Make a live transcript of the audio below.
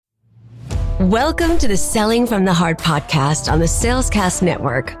Welcome to the Selling from the Heart podcast on the Salescast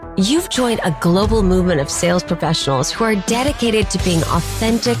Network. You've joined a global movement of sales professionals who are dedicated to being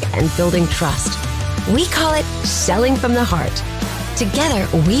authentic and building trust. We call it Selling from the Heart. Together,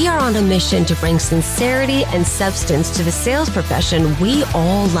 we are on a mission to bring sincerity and substance to the sales profession we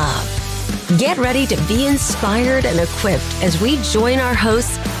all love. Get ready to be inspired and equipped as we join our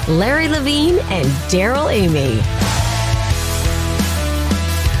hosts, Larry Levine and Daryl Amy.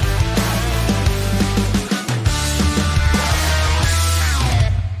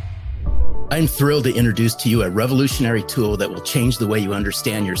 I'm thrilled to introduce to you a revolutionary tool that will change the way you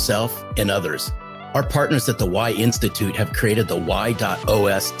understand yourself and others. Our partners at the Y Institute have created the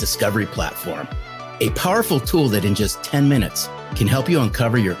Y.OS Discovery Platform, a powerful tool that in just 10 minutes can help you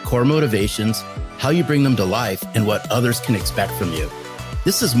uncover your core motivations, how you bring them to life, and what others can expect from you.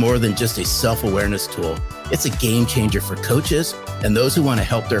 This is more than just a self-awareness tool. It's a game changer for coaches and those who want to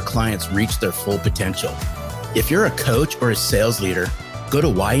help their clients reach their full potential. If you're a coach or a sales leader, go to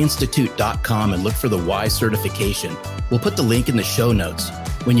yinstitute.com and look for the Y certification. We'll put the link in the show notes.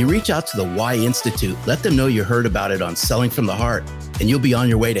 When you reach out to the Y Institute, let them know you heard about it on Selling from the Heart, and you'll be on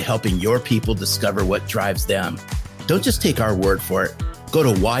your way to helping your people discover what drives them. Don't just take our word for it. Go to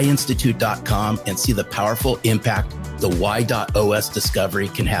yinstitute.com and see the powerful impact the Y.OS discovery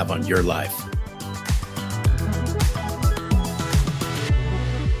can have on your life.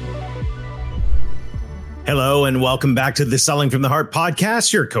 Hello and welcome back to the Selling from the Heart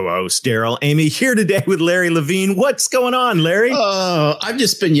podcast. Your co-host, Daryl Amy, here today with Larry Levine. What's going on, Larry?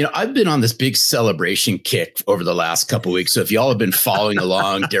 I've been on this big celebration kick over the last couple of weeks. So if y'all have been following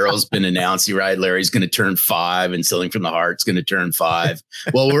along, Daryl's been announcing, right? Larry's going to turn 5 and Selling from the Heart's going to turn 5.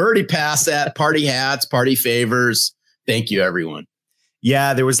 Well, we're already past that. Party hats, party favors. Thank you, everyone.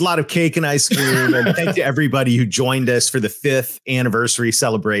 Yeah, there was a lot of cake and ice cream. And thank you to everybody who joined us for the 5th anniversary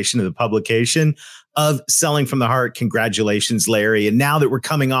celebration of the publication of Selling from the Heart. Congratulations, Larry. And now that we're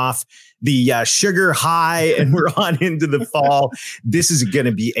coming off the sugar high and we're on into the fall, this is going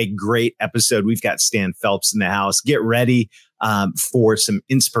to be a great episode. We've got Stan Phelps in the house. Get ready for some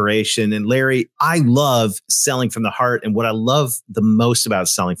inspiration. And Larry, I love Selling from the Heart. And what I love the most about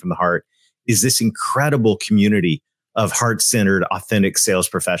Selling from the Heart is this incredible community of heart-centered, authentic sales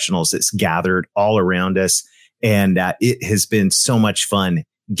professionals that's gathered all around us. And it has been so much fun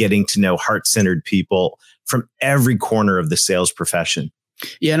getting to know heart-centered people from every corner of the sales profession.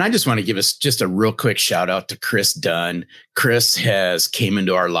 Yeah, and I just want to give us just a real quick shout out to Chris Dunn. Chris has came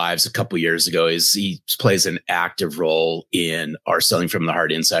into our lives a couple years ago. He plays an active role in our Selling from the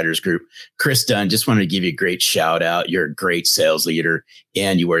Heart Insiders group. Chris Dunn, just wanted to give you a great shout out. You're a great sales leader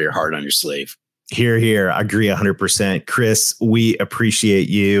and you wear your heart on your sleeve. Here, here. I agree 100%. Chris, we appreciate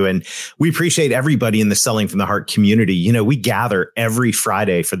you and we appreciate everybody in the Selling from the Heart community. You know, we gather every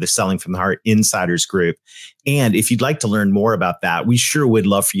Friday for the Selling from the Heart Insiders group. And if you'd like to learn more about that, we sure would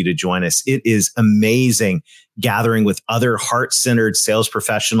love for you to join us. It is amazing gathering with other heart-centered sales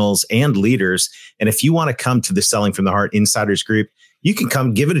professionals and leaders. And if you want to come to the Selling from the Heart Insiders group, you can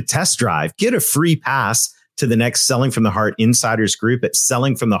come give it a test drive, get a free pass to the next Selling from the Heart Insiders group at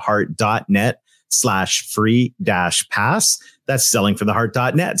sellingfromtheheart.net/free-pass. That's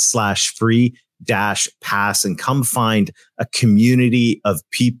sellingfromtheheart.net/free-pass. And come find a community of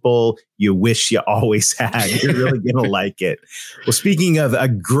people you wish you always had. You're really going to like it. Well, speaking of a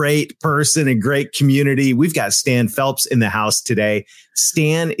great person, a great community, we've got Stan Phelps in the house today.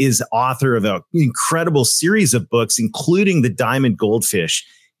 Stan is author of an incredible series of books, including The Diamond Goldfish.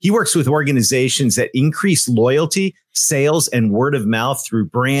 He works with organizations that increase loyalty, sales, and word of mouth through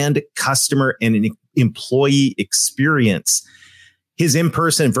brand, customer, and an employee experience. His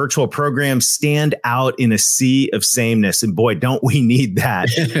in-person and virtual programs stand out in a sea of sameness. And boy, don't we need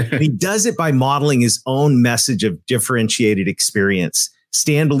that. And he does it by modeling his own message of differentiated experience.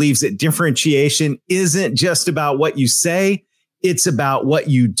 Stan believes that differentiation isn't just about what you say, it's about what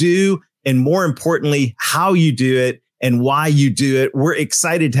you do, and more importantly, how you do it and why you do it. We're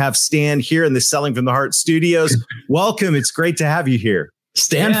excited to have Stan here in the Selling from the Heart studios. Welcome. It's great to have you here.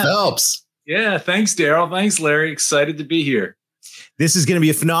 Stan Phelps. Yeah, thanks, Daryl. Thanks, Larry. Excited to be here. This is going to be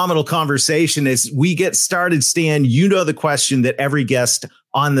a phenomenal conversation. As we get started, Stan, you know the question that every guest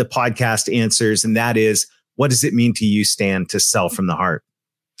on the podcast answers, and that is, what does it mean to you, Stan, to sell from the heart?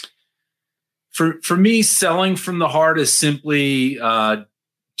 For me, selling from the heart is simply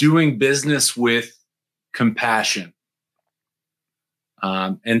doing business with compassion.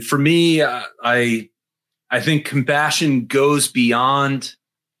 And for me, I think compassion goes beyond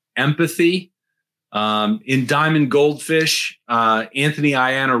empathy. In Diamond Goldfish, Anthony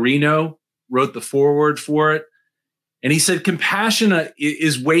Iannarino wrote the foreword for it. And he said, compassion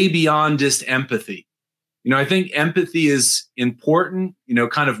is way beyond just empathy. I think empathy is important,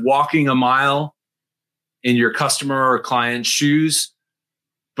 kind of walking a mile in your customer or client's shoes.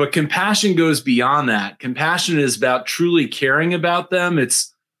 But compassion goes beyond that. Compassion is about truly caring about them.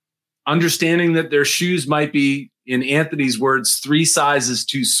 It's understanding that their shoes might be, in Anthony's words, 3 sizes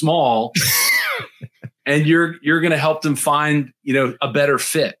too small. And you're going to help them find, a better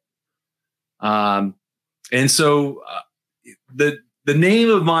fit. And so the name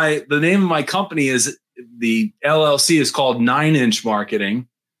of my company is, the LLC is called 9 Inch Marketing.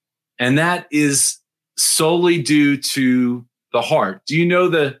 And that is solely due to the heart. Do you know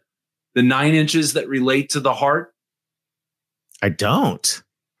the 9 inches that relate to the heart? I don't.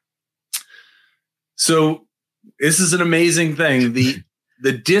 So this is an amazing thing.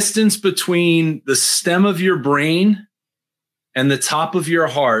 The distance between the stem of your brain and the top of your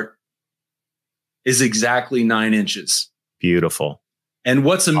heart is exactly 9 inches. Beautiful. And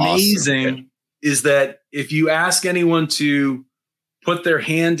what's amazing Awesome. is that if you ask anyone to put their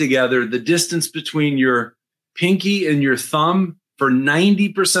hand together, the distance between your pinky and your thumb for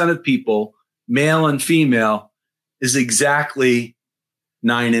 90% of people, male and female, is exactly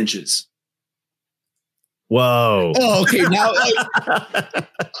 9 inches. Whoa. Oh, okay. Now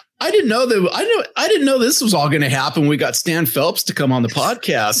I didn't know that. I didn't know this was all going to happen. We got Stan Phelps to come on the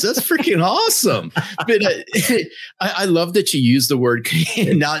podcast. That's freaking awesome. But I love that you use the word.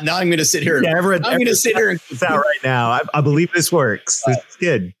 Now I'm going to sit here. I'm going to sit here and it's out right now. I believe this works. It's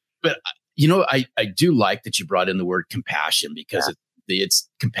good. But I do like that you brought in the word compassion, because it's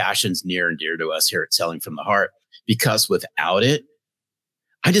compassion's near and dear to us here at Selling from the Heart. Because without it,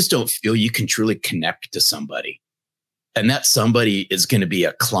 I just don't feel you can truly connect to somebody. And that somebody is going to be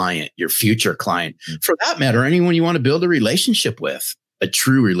a client, your future client. For that matter, anyone you want to build a relationship with, a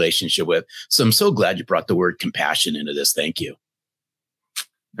true relationship with. So I'm so glad you brought the word compassion into this. Thank you.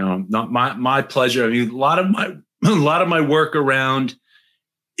 No, not my pleasure. I mean, a lot of my work around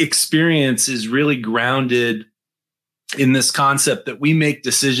experience is really grounded in this concept that we make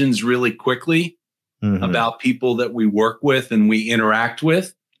decisions really quickly about people that we work with and we interact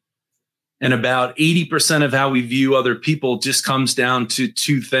with. And about 80% of how we view other people just comes down to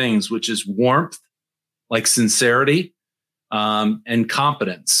 2 things, which is warmth, like sincerity, and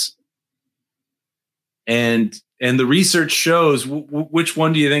competence. And the research shows, which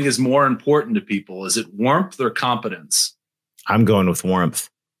one do you think is more important to people? Is it warmth or competence? I'm going with warmth.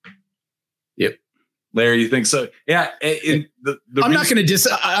 Yep. Larry, you think so? Yeah. I'm not going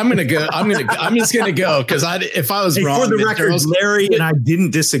to I'm going to go. I'm just going to go, because if I was wrong, for the record, Larry and I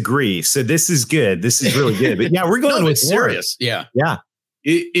didn't disagree. So this is good. This is really good. But yeah, we're going with serious. Yeah. Yeah.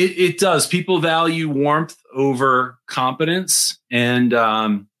 It does. People value warmth over competence, and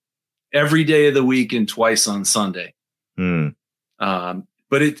every day of the week and twice on Sunday.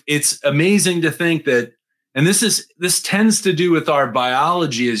 But it's amazing to think that, and this tends to do with our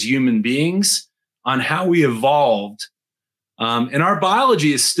biology as human beings, on how we evolved. And our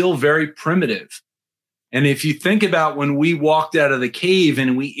biology is still very primitive. And if you think about when we walked out of the cave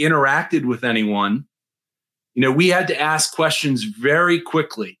and we interacted with anyone, we had to ask questions very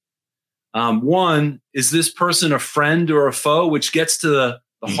quickly. One, is this person a friend or a foe, which gets to the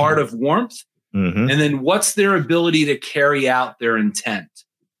heart of warmth? And then what's their ability to carry out their intent?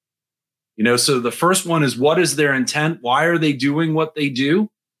 So the first one is, what is their intent? Why are they doing what they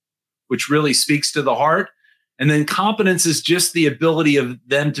do? Which really speaks to the heart. And then competence is just the ability of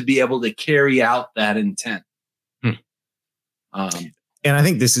them to be able to carry out that intent. And I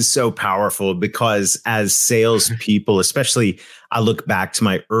think this is so powerful, because as salespeople, especially, I look back to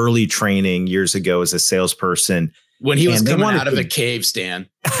my early training years ago as a salesperson. When he was coming out of a cave, Stan.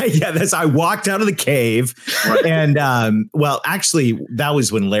 Yeah, I walked out of the cave. Right. And actually, that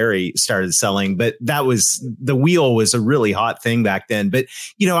was when Larry started selling, but the wheel was a really hot thing back then. But,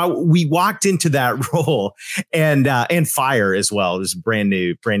 we walked into that role, and fire as well. It was a brand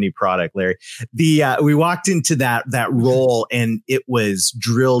new product, Larry. We walked into that role, and it was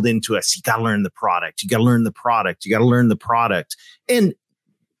drilled into us. You got to learn the product. You got to learn the product. You got to learn the product. And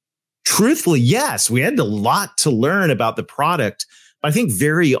truthfully, yes, we had a lot to learn about the product. But I think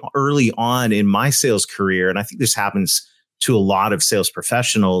very early on in my sales career, and I think this happens to a lot of sales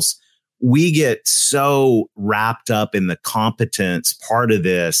professionals, we get so wrapped up in the competence part of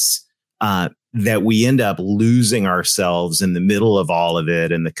this that we end up losing ourselves in the middle of all of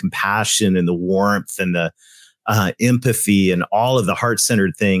it, and the compassion and the warmth and the empathy and all of the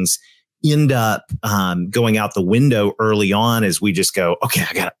heart-centered things end up going out the window early on, as we just go, okay,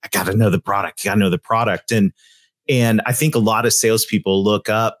 I got to know the product. You got to know the product. And And I think a lot of salespeople look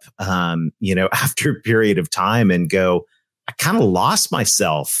up, after a period of time and go, I kind of lost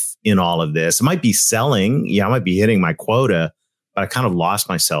myself in all of this. I might be selling. Yeah, I might be hitting my quota, but I kind of lost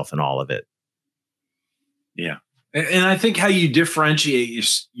myself in all of it. Yeah. And I think how you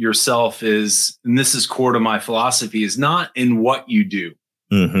differentiate yourself is, and this is core to my philosophy, is not in what you do.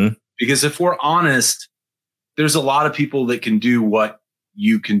 Mm-hmm. Because if we're honest, there's a lot of people that can do what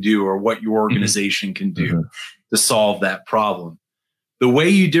you can do or what your organization can do to solve that problem. The way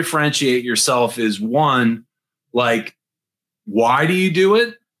you differentiate yourself is, one, like, why do you do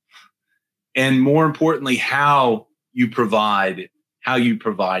it? And more importantly, how you provide it.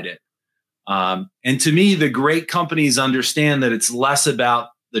 And to me, the great companies understand that it's less about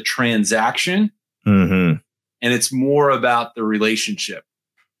the transaction and it's more about the relationship.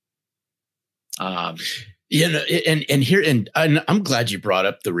 And I'm glad you brought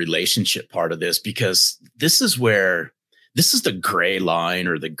up the relationship part of this, because this is the gray line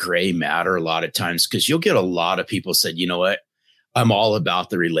or the gray matter a lot of times, because you'll get a lot of people said, you know what, I'm all about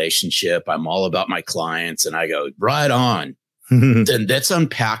the relationship. I'm all about my clients. And I go, right on. Then let's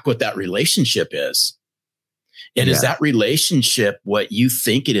unpack what that relationship is. And is that relationship what you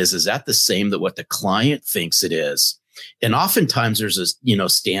think it is? Is that the same that what the client thinks it is? And oftentimes there's a,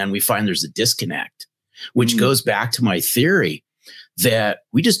 Stan, we find there's a disconnect, which goes back to my theory that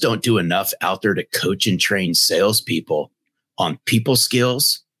we just don't do enough out there to coach and train salespeople on people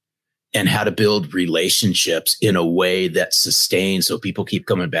skills and how to build relationships in a way that sustains, so people keep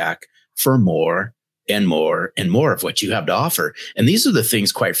coming back for more and more and more of what you have to offer. And these are the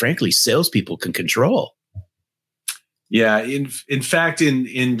things, quite frankly, salespeople can control. Yeah. In fact,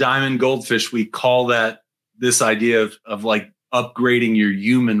 in Diamond Goldfish, we call that this idea of like upgrading your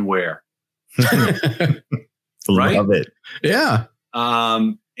human wear. Right? Love it. Yeah.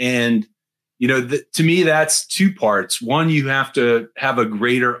 And to me, that's two parts. One, you have to have a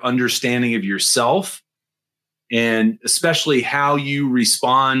greater understanding of yourself, and especially how you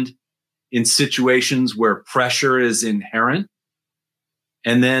respond in situations where pressure is inherent.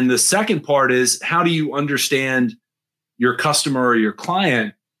 And then the second part is, how do you understand your customer or your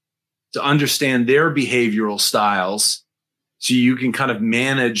client to understand their behavioral styles so you can kind of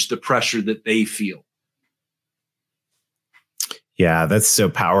manage the pressure that they feel. Yeah, that's so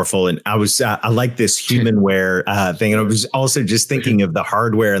powerful. And I like this humanware thing. And I was also just thinking of the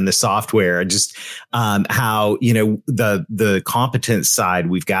hardware and the software, just how, the competence side,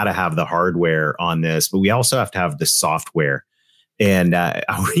 we've got to have the hardware on this, but we also have to have the software. And,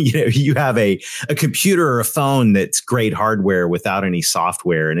 you have a computer or a phone that's great hardware without any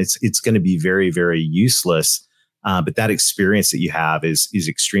software, and it's going to be very, very useless. But that experience that you have is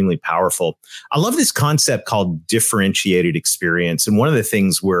extremely powerful. I love this concept called differentiated experience. And one of the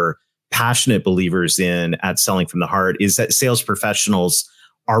things we're passionate believers in at Selling from the Heart is that sales professionals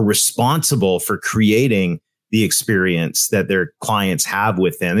are responsible for creating the experience that their clients have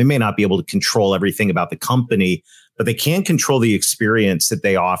with them. They may not be able to control everything about the company, but they can control the experience that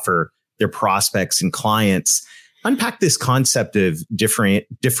they offer their prospects and clients. Unpack this concept of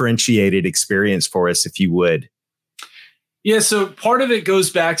differentiated experience for us, if you would. Yeah, so part of it goes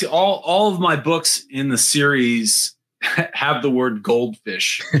back to all of my books in the series have the word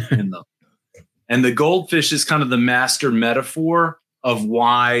goldfish in them. And the goldfish is kind of the master metaphor of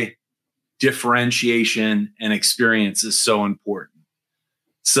why differentiation and experience is so important.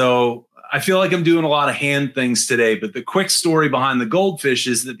 So I feel like I'm doing a lot of hand things today, but the quick story behind the goldfish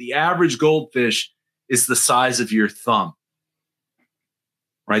is that the average goldfish is the size of your thumb,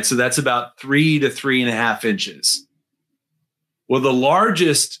 right? So that's about 3 to 3.5 inches. Well, the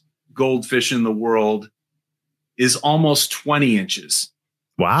largest goldfish in the world is almost 20 inches.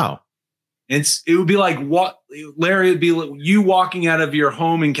 Wow. It would be like what, Larry, it'd be like you walking out of your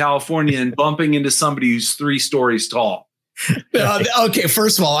home in California and bumping into somebody who's 3 stories tall. Okay,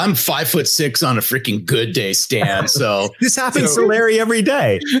 first of all, I'm 5'6" on a freaking good day, Stan. So this happens to Larry every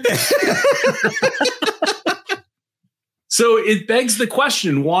day. So it begs the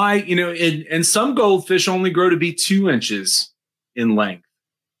question, why, and some goldfish only grow to be 2 inches in length.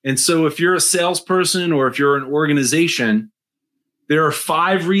 And so if you're a salesperson or if you're an organization, there are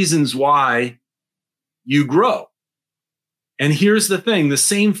 5 reasons why you grow. And here's the thing, the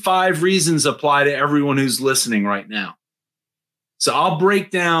same 5 reasons apply to everyone who's listening right now. So I'll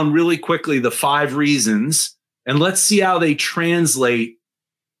break down really quickly the 5 reasons, and let's see how they translate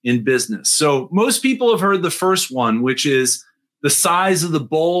in business. So most people have heard the first one, which is the size of the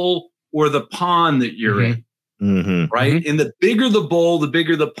bowl or the pond that you're in. Mm-hmm. Right. Mm-hmm. And the bigger the bowl, the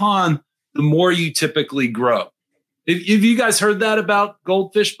bigger the pond, the more you typically grow. Have you guys heard that about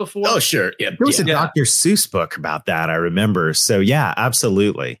goldfish before? Oh, sure. Yeah. There was a Dr. Seuss book about that, I remember. So yeah,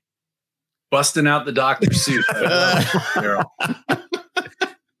 absolutely. Busting out the Dr. Seuss.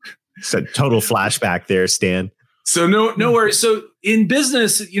 It's a total flashback there, Stan. So no worries. So in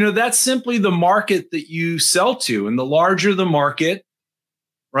business, that's simply the market that you sell to. And the larger the market,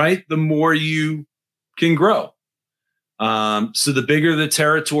 right, the more you can grow. So the bigger the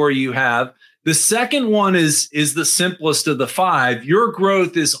territory you have. The second one is the simplest of the five. Your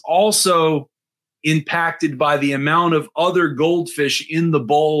growth is also impacted by the amount of other goldfish in the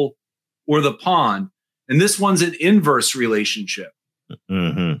bowl or the pond. And this one's an inverse relationship.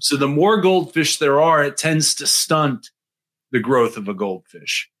 Mm-hmm. So the more goldfish there are, it tends to stunt the growth of a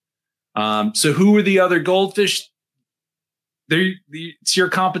goldfish. So who are the other goldfish? It's your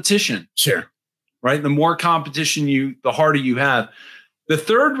competition. Sure. Right? The more competition the harder you have. The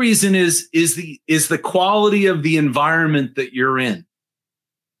third reason is the quality of the environment that you're in.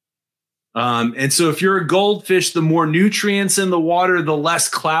 And so if you're a goldfish, the more nutrients in the water, the less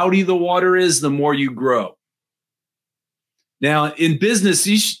cloudy the water is, the more you grow. Now, in business,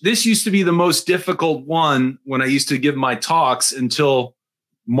 this used to be the most difficult one when I used to give my talks until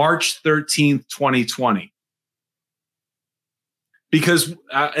March 13th, 2020. Because,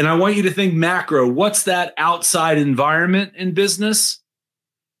 and I want you to think macro, what's that outside environment in business?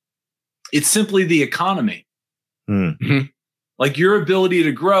 It's simply the economy. Mm-hmm. Like your ability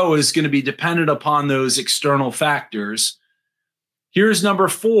to grow is going to be dependent upon those external factors. Here's number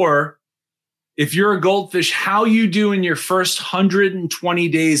 4. If you're a goldfish, how you do in your first 120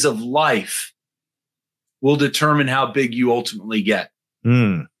 days of life will determine how big you ultimately get.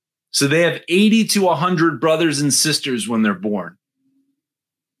 Mm. So they have 80 to 100 brothers and sisters when they're born.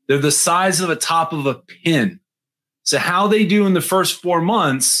 They're the size of the top of a pin. So how they do in the first 4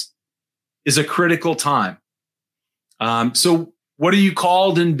 months is a critical time. So what are you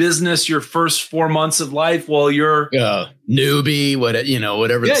called in business your first 4 months of life? Well, you're newbie,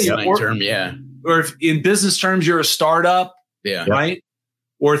 whatever the slang term. Yeah. Or if in business terms, you're a startup. Yeah. Right.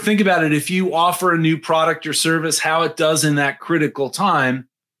 Or think about it. If you offer a new product or service, how it does in that critical time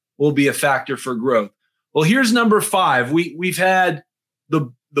will be a factor for growth. Well, here's number 5. We've had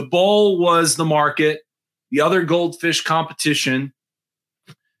the bowl was the market, the other goldfish competition,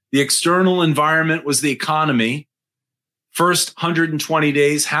 the external environment was the economy. First 120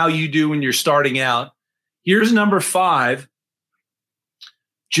 days, how you do when you're starting out. Here's number 5,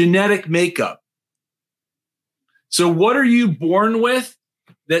 genetic makeup. So what are you born with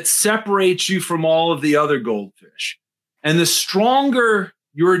that separates you from all of the other goldfish? And the stronger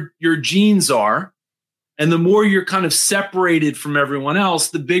your genes are, and the more you're kind of separated from everyone else,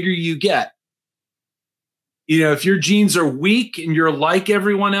 the bigger you get. If your genes are weak and you're like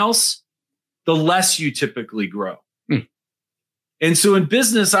everyone else, the less you typically grow. And so in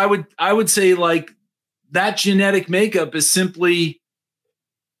business, I would say like that genetic makeup is simply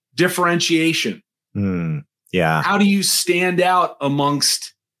differentiation. Yeah. How do you stand out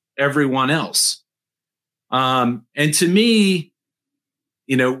amongst everyone else? And to me,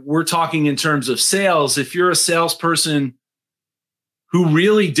 we're talking in terms of sales. If you're a salesperson who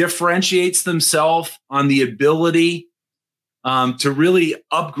really differentiates themselves on the ability to really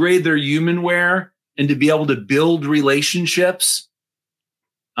upgrade their humanware and to be able to build relationships,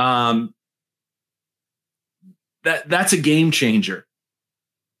 that's a game changer.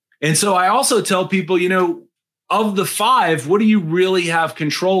 And so I also tell people, of the 5, what do you really have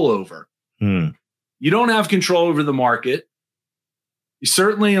control over? You don't have control over the market. You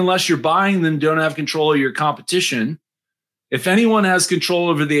certainly, unless you're buying them, don't have control of your competition. If anyone has control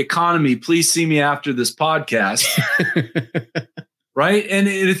over the economy, please see me after this podcast. Right? And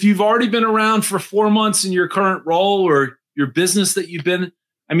if you've already been around for 4 months in your current role or your business that you've been,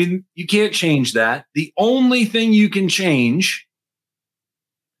 you can't change that. The only thing you can change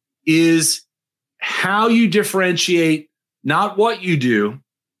is how you differentiate, not what you do,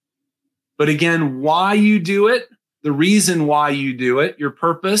 but again, why you do it, the reason why you do it, your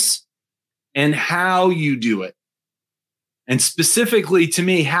purpose, and how you do it. And specifically to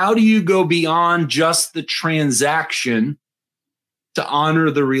me, how do you go beyond just the transaction to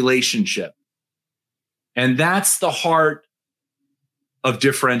honor the relationship? And that's the heart of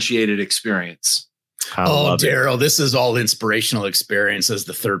differentiated experience. Oh, Daryl, this is all inspirational experience as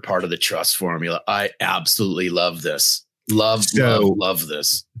the third part of the trust formula. I absolutely love this. Love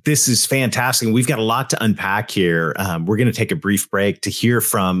this. This is fantastic. We've got a lot to unpack here. We're going to take a brief break to hear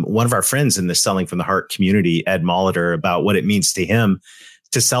from one of our friends in the Selling from the Heart community, Ed Molitor, about what it means to him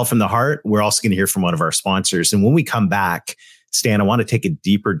to sell from the heart. We're also going to hear from one of our sponsors. And when we come back, Stan, I want to take a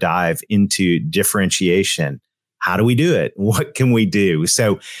deeper dive into differentiation. How do we do it? What can we do?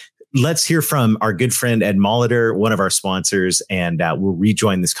 So let's hear from our good friend, Ed Molitor, one of our sponsors, and we'll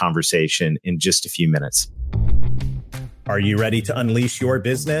rejoin this conversation in just a few minutes. Are you ready to unleash your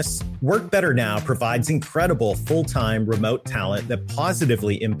business? Work Better Now provides incredible full-time remote talent that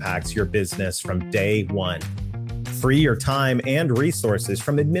positively impacts your business from day one. Free your time and resources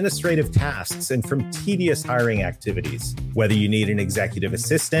from administrative tasks and from tedious hiring activities. Whether you need an executive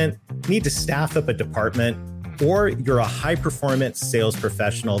assistant, need to staff up a department, or you're a high-performance sales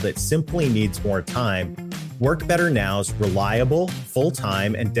professional that simply needs more time, Work Better Now's reliable,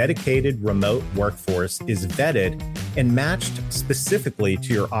 full-time, and dedicated remote workforce is vetted and matched specifically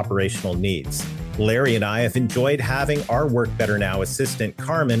to your operational needs. Larry and I have enjoyed having our Work Better Now assistant,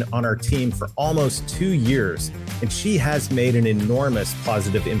 Carmen, on our team for almost 2 years, and she has made an enormous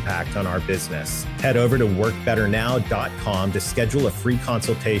positive impact on our business. Head over to workbetternow.com to schedule a free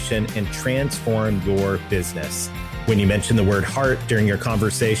consultation and transform your business. When you mention the word heart during your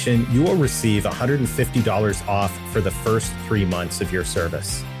conversation, you will receive $150 off for the first 3 months of your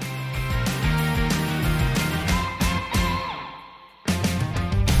service.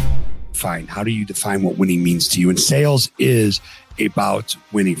 How do you define what winning means to you? And sales is about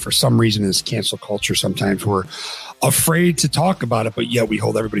winning. For some reason, in this cancel culture, sometimes we're afraid to talk about it, but yet we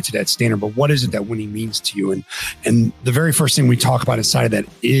hold everybody to that standard. But what is it that winning means to you? And the very first thing we talk about inside of that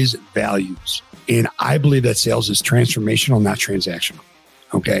is values. And I believe that sales is transformational, not transactional.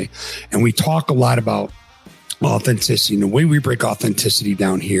 Okay. And we talk a lot about authenticity. And the way we break authenticity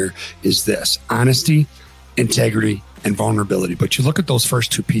down here is this: honesty, integrity, and vulnerability. But you look at those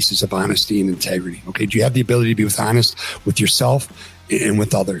first two pieces of honesty and integrity. Okay. Do you have the ability to be honest with yourself and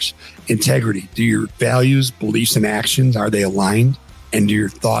with others? Integrity. Do your values, beliefs, and actions, are they aligned? And do your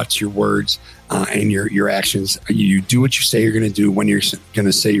thoughts, your words, and your actions, you do what you say you're going to do, when you're going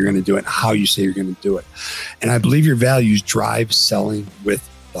to say you're going to do it, and how you say you're going to do it. And I believe your values drive selling with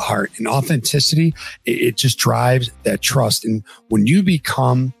the heart. And authenticity, it just drives that trust. And when you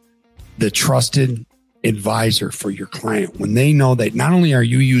become the trusted advisor for your client, when they know that not only are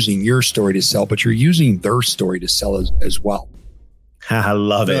you using your story to sell, but you're using their story to sell as well. I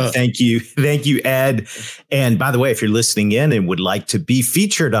love it. Thank you. Thank you, Ed. And by the way, if you're listening in and would like to be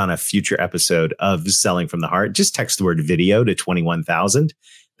featured on a future episode of Selling from the Heart, just text the word video to 21,000.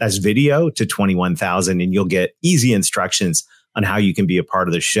 That's video to 21,000, and you'll get easy instructions on how you can be a part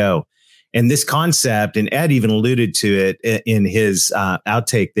of the show. And this concept, and Ed even alluded to it in his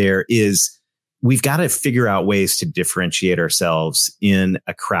outtake there, is we've got to figure out ways to differentiate ourselves in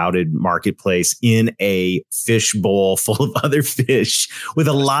a crowded marketplace, in a fish bowl full of other fish with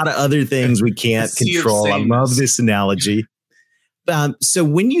a lot of other things we can't control. I love this analogy. So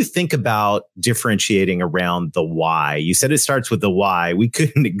when you think about differentiating around the why, you said it starts with the why. We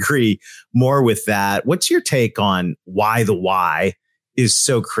couldn't agree more with that. What's your take on why the why is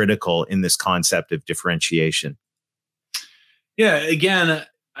so critical in this concept of differentiation? Yeah, again,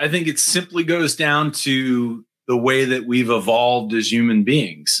 I think it simply goes down to the way that we've evolved as human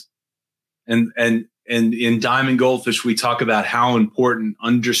beings. And in Diamond Goldfish, we talk about how important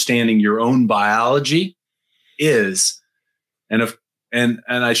understanding your own biology is. And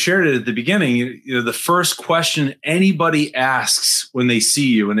I shared it at the beginning. You know, the first question anybody asks when they see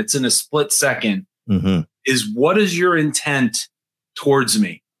you, and it's in a split second, is, what is your intent towards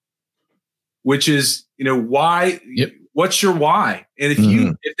me? Which is, you know, why? Yep. What's your why? And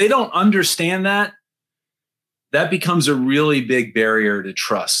if they don't understand that, that becomes a really big barrier to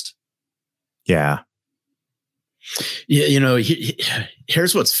trust. Yeah. Yeah, you know,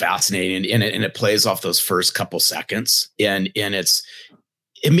 here's what's fascinating, and it plays off those first couple seconds, and it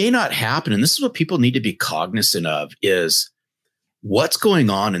may not happen, and this is what people need to be cognizant of, is what's going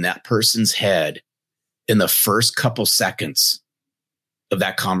on in that person's head in the first couple seconds of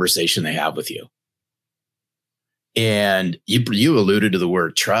that conversation they have with you. And you alluded to the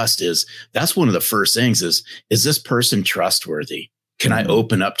word trust. That's one of the first things is this person trustworthy? Can I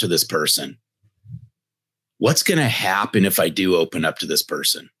open up to this person? What's going to happen if I do open up to this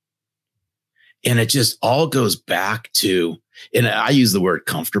person? And it just all goes back to, and I use the word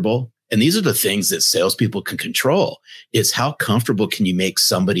comfortable. And these are the things that salespeople can control. It's how comfortable can you make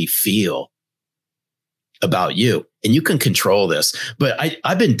somebody feel about you? And you can control this. But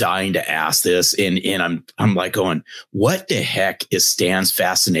I've been dying to ask this, and I'm like going, what the heck is Stan's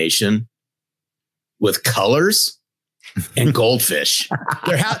fascination with colors and goldfish?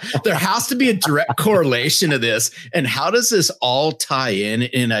 There has to be a direct correlation to this. And how does this all tie in?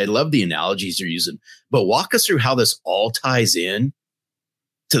 And I love the analogies you're using, but walk us through how this all ties in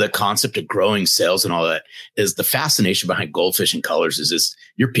to the concept of growing sales and all that is the fascination behind goldfish and colors is just,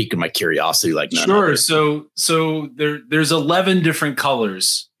 you're piquing my curiosity like none other. So there's 11 different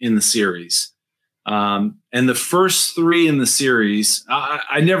colors in the series. And the first 3 in the series,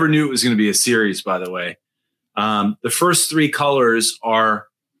 I never knew it was going to be a series, by the way. The first 3 colors are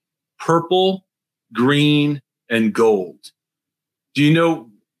purple, green, and gold. Do you know,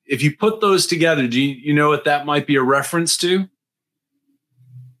 if you put those together, do you know what that might be a reference to?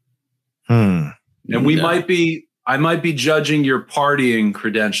 And I might be judging your partying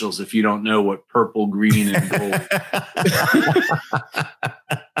credentials if you don't know what purple, green, and gold.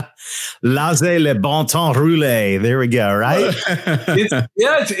 Laissez le bon temps rouler. There we go. Right?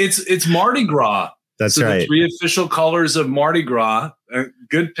 It's Mardi Gras. That's right. The 3 official colors of Mardi Gras.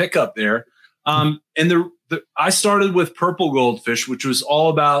 Good pickup there. And I started with purple goldfish, which was all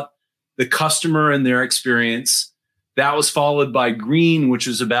about the customer and their experience. That was followed by green, which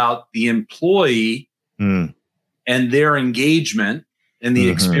is about the employee and their engagement and the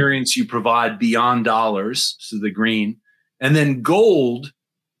experience you provide beyond dollars. So the green. And then gold,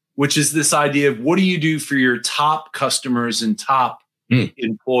 which is this idea of what do you do for your top customers and top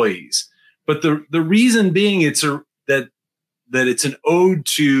employees. But the reason being that it's an ode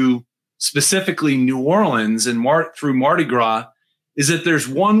to specifically New Orleans and through Mardi Gras is that there's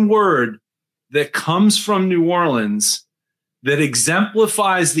one word that comes from New Orleans that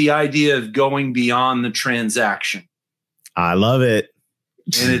exemplifies the idea of going beyond the transaction. I love it.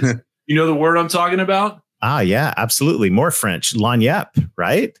 And it's, you know the word I'm talking about? Yeah, absolutely. More French. Lagniappe,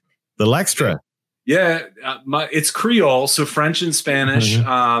 right? Little extra. Yeah. It's Creole, so French and Spanish.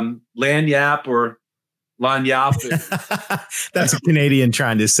 Lagniappe or Lagniappe. That's a Canadian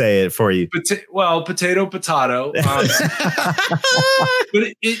trying to say it for you. Potato. But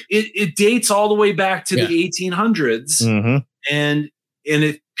it dates all the way back to the 1800s. And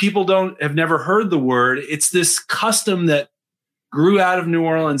if people have never heard the word, it's this custom that grew out of New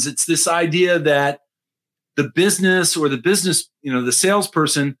Orleans. It's this idea that the business, the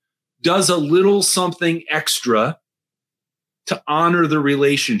salesperson does a little something extra to honor the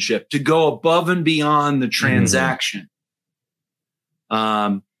relationship, to go above and beyond the transaction.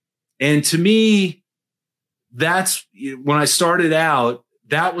 And to me, that's when I started out,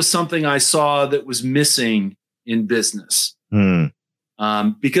 that was something I saw that was missing in business.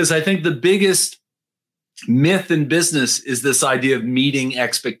 Because I think the biggest myth in business is this idea of meeting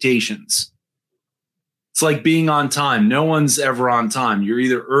expectations. It's like being on time. No one's ever on time. You're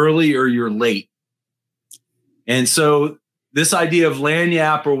either early or you're late. And so this idea of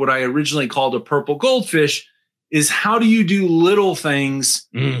lagniappe, or what I originally called a purple goldfish, is how do you do little things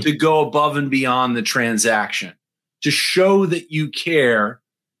to go above and beyond the transaction, to show that you care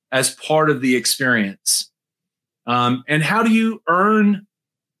as part of the experience? And how do you earn,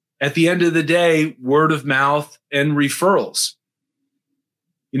 at the end of the day, word of mouth and referrals?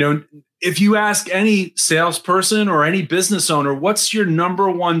 If you ask any salesperson or any business owner, what's your number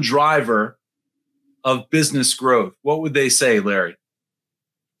one driver of business growth? What would they say, Larry?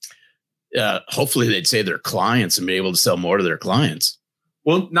 Hopefully they'd say their clients and be able to sell more to their clients.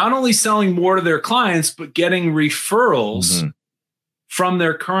 Well, not only selling more to their clients, but getting referrals from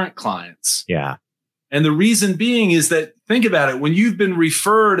their current clients. Yeah. And the reason being is that, think about it, when you've been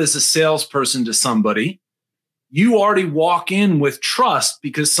referred as a salesperson to somebody, you already walk in with trust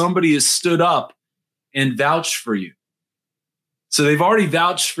because somebody has stood up and vouched for you. So they've already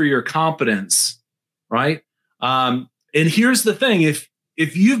vouched for your competence, right? And here's the thing. If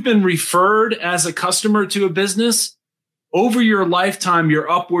you've been referred as a customer to a business, over your lifetime, you're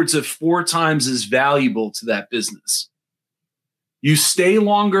upwards of 4 times as valuable to that business. You stay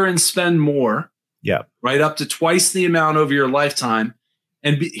longer and spend more. Yeah. Right, up to twice the amount over your lifetime.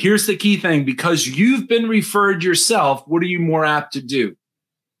 And here's the key thing. Because you've been referred yourself, what are you more apt to do?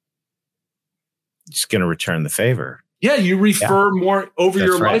 Just going to return the favor. Yeah, you refer more over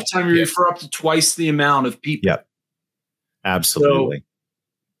your lifetime. You refer up to twice the amount of people. Yep. Absolutely.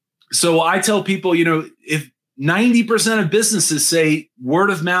 So I tell people, if 90% of businesses say word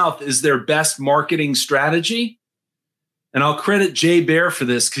of mouth is their best marketing strategy, and I'll credit Jay Baer for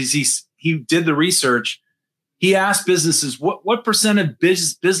this because he did the research. He asked businesses, what percent of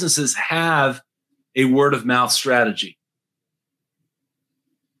businesses have a word of mouth strategy?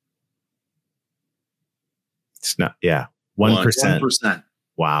 It's not, 1%. 1%.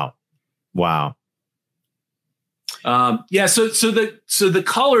 Wow. So the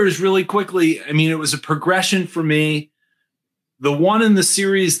colors, really quickly, it was a progression for me. The one in the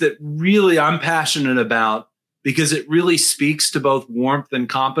series that really I'm passionate about, because it really speaks to both warmth and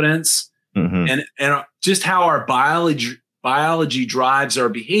competence, and just how our biology drives our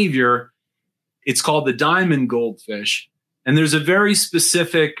behavior. It's called the diamond goldfish. And there's a very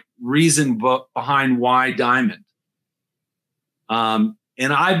specific reason behind why diamond.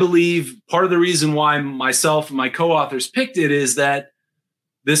 And I believe part of the reason why myself and my co-authors picked it is that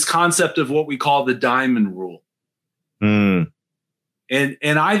this concept of what we call the diamond rule. And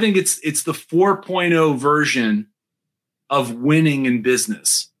I think it's the 4.0 version of winning in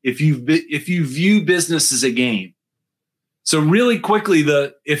business. If you view business as a game. So really quickly,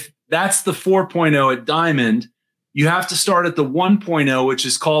 if that's the 4.0 at diamond, you have to start at the 1.0, which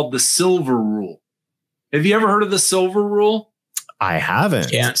is called the silver rule. Have you ever heard of the silver rule? I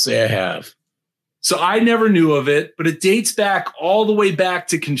haven't. Can't say I have. So I never knew of it, but it dates back all the way back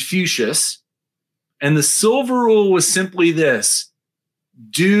to Confucius. And the silver rule was simply this: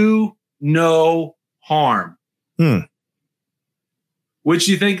 do no harm. Which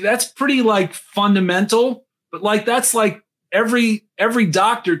you think that's pretty like fundamental, but like that's like every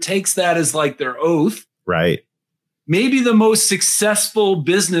doctor takes that as like their oath. Right. Maybe the most successful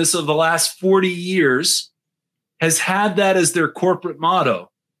business of the last 40 years has had that as their corporate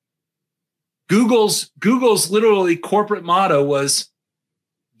motto. Google's literally corporate motto was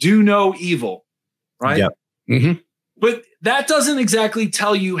do no evil, right? Yep. Mm-hmm. But that doesn't exactly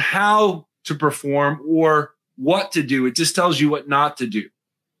tell you how to perform or what to do. It just tells you what not to do.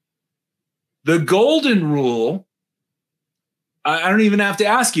 The golden rule, I don't even have to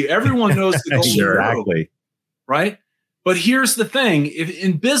ask you. Everyone knows the golden rule, right? But here's the thing. If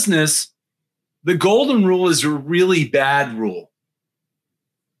in business, the golden rule is a really bad rule.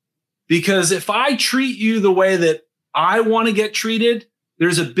 Because if I treat you the way that I want to get treated,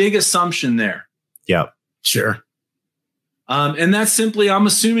 there's a big assumption there. Yep. Sure. And that's simply, I'm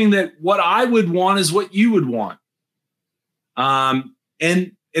assuming that what I would want is what you would want. And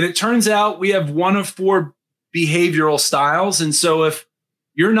it turns out we have one of 4 behavioral styles. And so if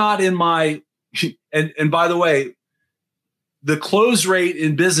you're not in my, and by the way, the close rate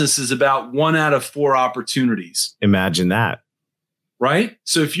in business is about 1 out of 4 opportunities. Imagine that. Right?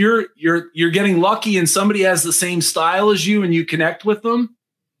 So if you're getting lucky and somebody has the same style as you and you connect with them,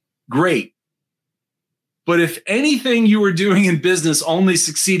 great. But if anything you were doing in business only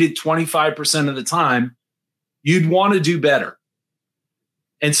succeeded 25% of the time, you'd want to do better.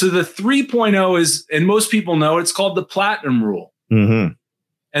 And so the 3.0 is, and most people know, it's called the platinum rule. Mm-hmm.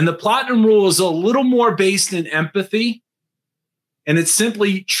 And the platinum rule is a little more based in empathy. And it's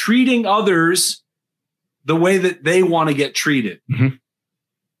simply treating others the way that they want to get treated. Mm-hmm.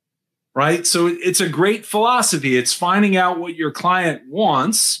 Right? So it's a great philosophy. It's finding out what your client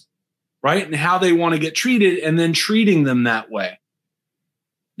wants, right? And how they want to get treated, and then treating them that way.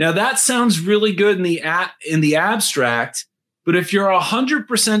 Now that sounds really good in the abstract, but if you're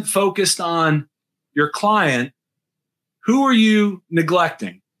 100% focused on your client, who are you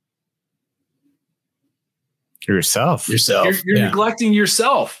neglecting? Yourself. You're neglecting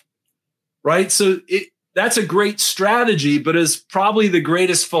yourself, right? So that's a great strategy, but as probably the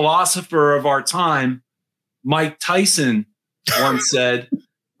greatest philosopher of our time, Mike Tyson once said,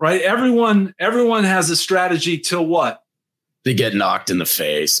 right? Everyone has a strategy till what? They get knocked in the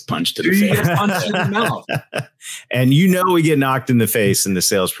face, punched in the face. Get punched in the mouth. And we get knocked in the face in the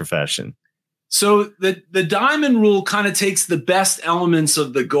sales profession. So the diamond rule kind of takes the best elements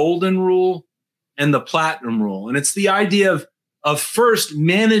of the golden rule and the platinum rule. And it's the idea of first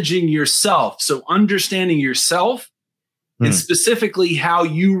managing yourself. So understanding yourself and specifically how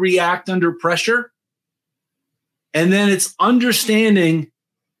you react under pressure. And then it's understanding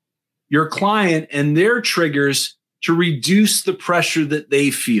your client and their triggers to reduce the pressure that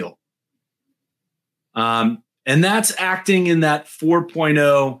they feel. And that's acting in that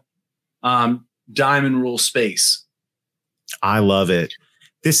 4.0 diamond rule space. I love it.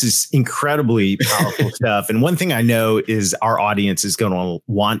 This is incredibly powerful stuff. And one thing I know is our audience is going to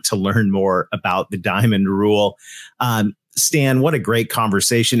want to learn more about the diamond rule. Stan, what a great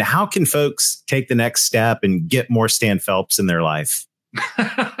conversation. How can folks take the next step and get more Stan Phelps in their life?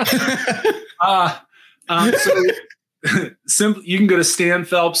 Simple. You can go to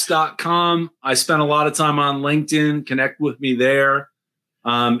stanphelps.com. I spent a lot of time on LinkedIn. Connect with me there.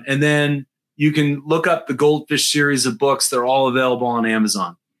 And then you can look up the Goldfish series of books. They're all available on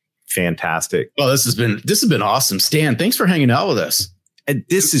Amazon. Fantastic. Well, this has been awesome. Stan, thanks for hanging out with us. And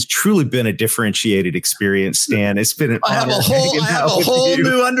this has truly been a differentiated experience, Stan. It's been an honor. I have a whole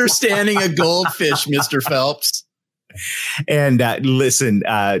new understanding of goldfish, Mr. Phelps. And listen,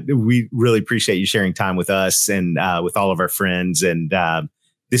 we really appreciate you sharing time with us and with all of our friends. And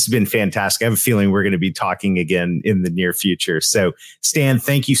this has been fantastic. I have a feeling we're going to be talking again in the near future. So, Stan,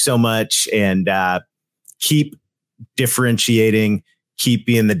 thank you so much. And keep differentiating, keep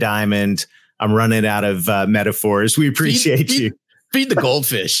being the diamond. I'm running out of metaphors. We appreciate you. Feed the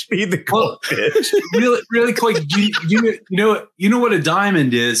goldfish. Feed the goldfish. Really quick. You know what a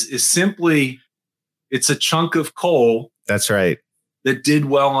diamond is simply, it's a chunk of coal. That's right. That did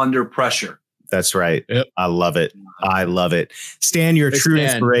well under pressure. That's right. Yep. I love it. Stan, you're a true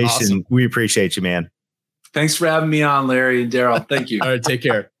inspiration. Awesome. We appreciate you, man. Thanks for having me on, Larry and Daryl. Thank you. All right, take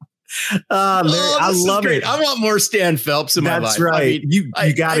care. Larry, I love it. I want more Stan Phelps in my life. That's right. I mean, you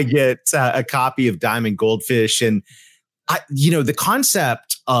got to get a copy of Diamond Goldfish. And the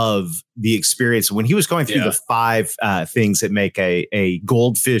concept of the experience when he was going through the 5 things that make a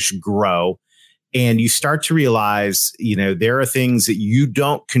goldfish grow, and you start to realize, there are things that you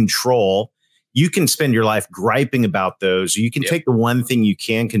don't control. You can spend your life griping about those. You can take the one thing you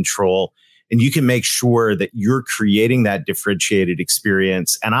can control, and you can make sure that you're creating that differentiated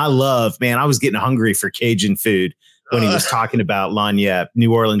experience. And I was getting hungry for Cajun food when he was talking about Lagniappe.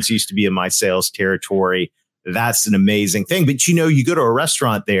 New Orleans used to be in my sales territory. That's an amazing thing. But, you go to a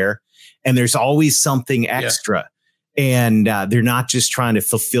restaurant there and there's always something extra. And they're not just trying to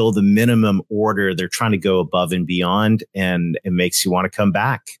fulfill the minimum order. They're trying to go above and beyond, and it makes you want to come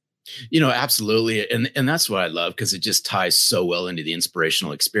back. Absolutely. And that's what I love, because it just ties so well into the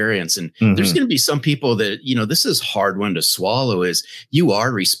inspirational experience. And there's going to be some people that, this is a hard one to swallow, is you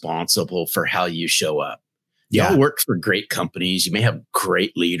are responsible for how you show up. Y'all work for great companies. You may have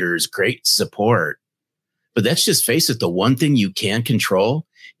great leaders, great support, but let's just face it. The one thing you can control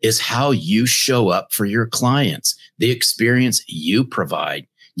is how you show up for your clients, the experience you provide.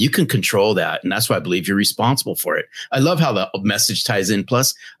 You can control that. And that's why I believe you're responsible for it. I love how the message ties in.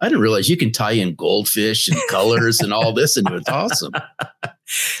 Plus, I didn't realize you can tie in goldfish and colors and all this into it. It's awesome.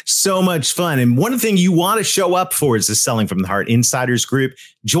 So much fun. And one thing you want to show up for is the Selling from the Heart Insiders Group.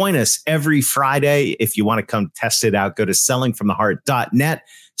 Join us every Friday. If you want to come test it out, go to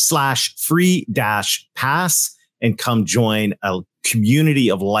sellingfromtheheart.net/free-pass and come join a community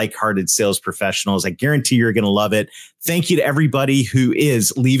of like-hearted sales professionals. I guarantee you're going to love it. Thank you to everybody who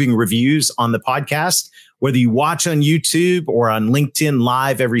is leaving reviews on the podcast, whether you watch on YouTube or on LinkedIn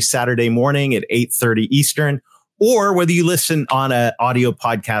Live every Saturday morning at 8:30 Eastern, or whether you listen on an audio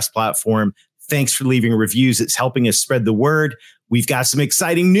podcast platform. Thanks for leaving reviews. It's helping us spread the word. We've got some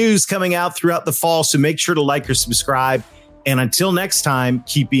exciting news coming out throughout the fall, so make sure to like or subscribe. And until next time,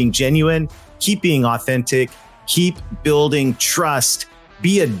 keep being genuine, keep being authentic, keep building trust,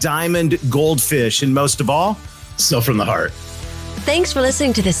 be a diamond goldfish, and most of all, sell from the heart. Thanks for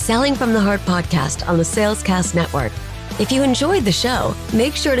listening to the Selling from the Heart podcast on the Salescast Network. If you enjoyed the show,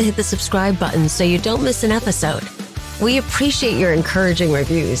 make sure to hit the subscribe button so you don't miss an episode. We appreciate your encouraging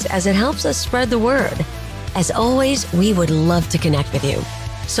reviews as it helps us spread the word. As always, we would love to connect with you.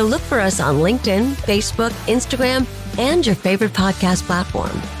 So look for us on LinkedIn, Facebook, Instagram, and your favorite podcast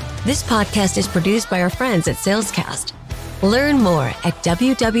platform. This podcast is produced by our friends at Salescast. Learn more at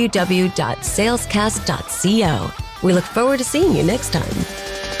www.salescast.co. We look forward to seeing you next time.